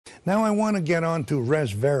Now I want to get on to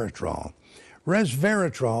resveratrol.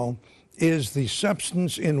 Resveratrol is the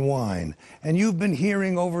substance in wine, and you've been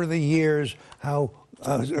hearing over the years how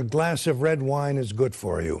a glass of red wine is good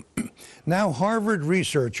for you. Now Harvard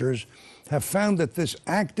researchers have found that this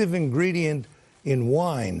active ingredient in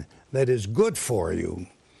wine that is good for you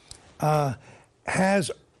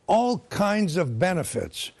has all kinds of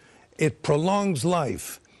benefits. It prolongs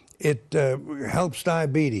life. It helps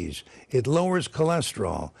diabetes. It lowers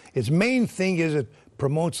cholesterol. Its main thing is it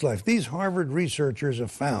promotes life. These Harvard researchers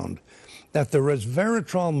have found that the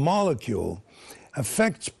resveratrol molecule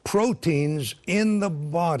affects proteins in the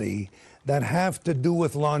body that have to do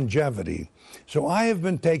with longevity. So I have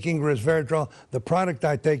been taking resveratrol. The product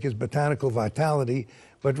I take is Botanical Vitality.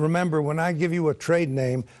 But remember, when I give you a trade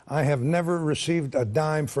name, I have never received a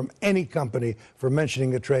dime from any company for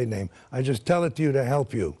mentioning a trade name. I just tell it to you to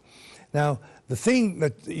help you. Now, the thing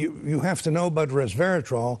that you have to know about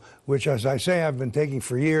resveratrol, which, as I say, I've been taking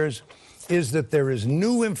for years, is that there is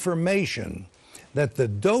new information that the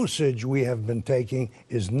dosage we have been taking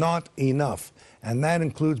is not enough, and that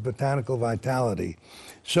includes Botanical Vitality.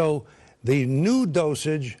 So the new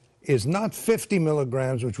dosage is not 50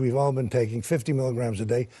 milligrams, which we've all been taking, 50 milligrams a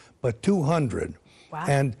day, but 200. Wow.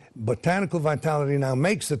 And Botanical Vitality now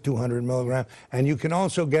makes the 200 milligram, and you can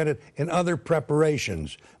also get it in other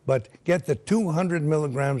preparations. But get the 200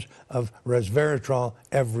 milligrams of resveratrol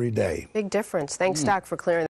every day. Big difference. Thanks, Doc, for clearing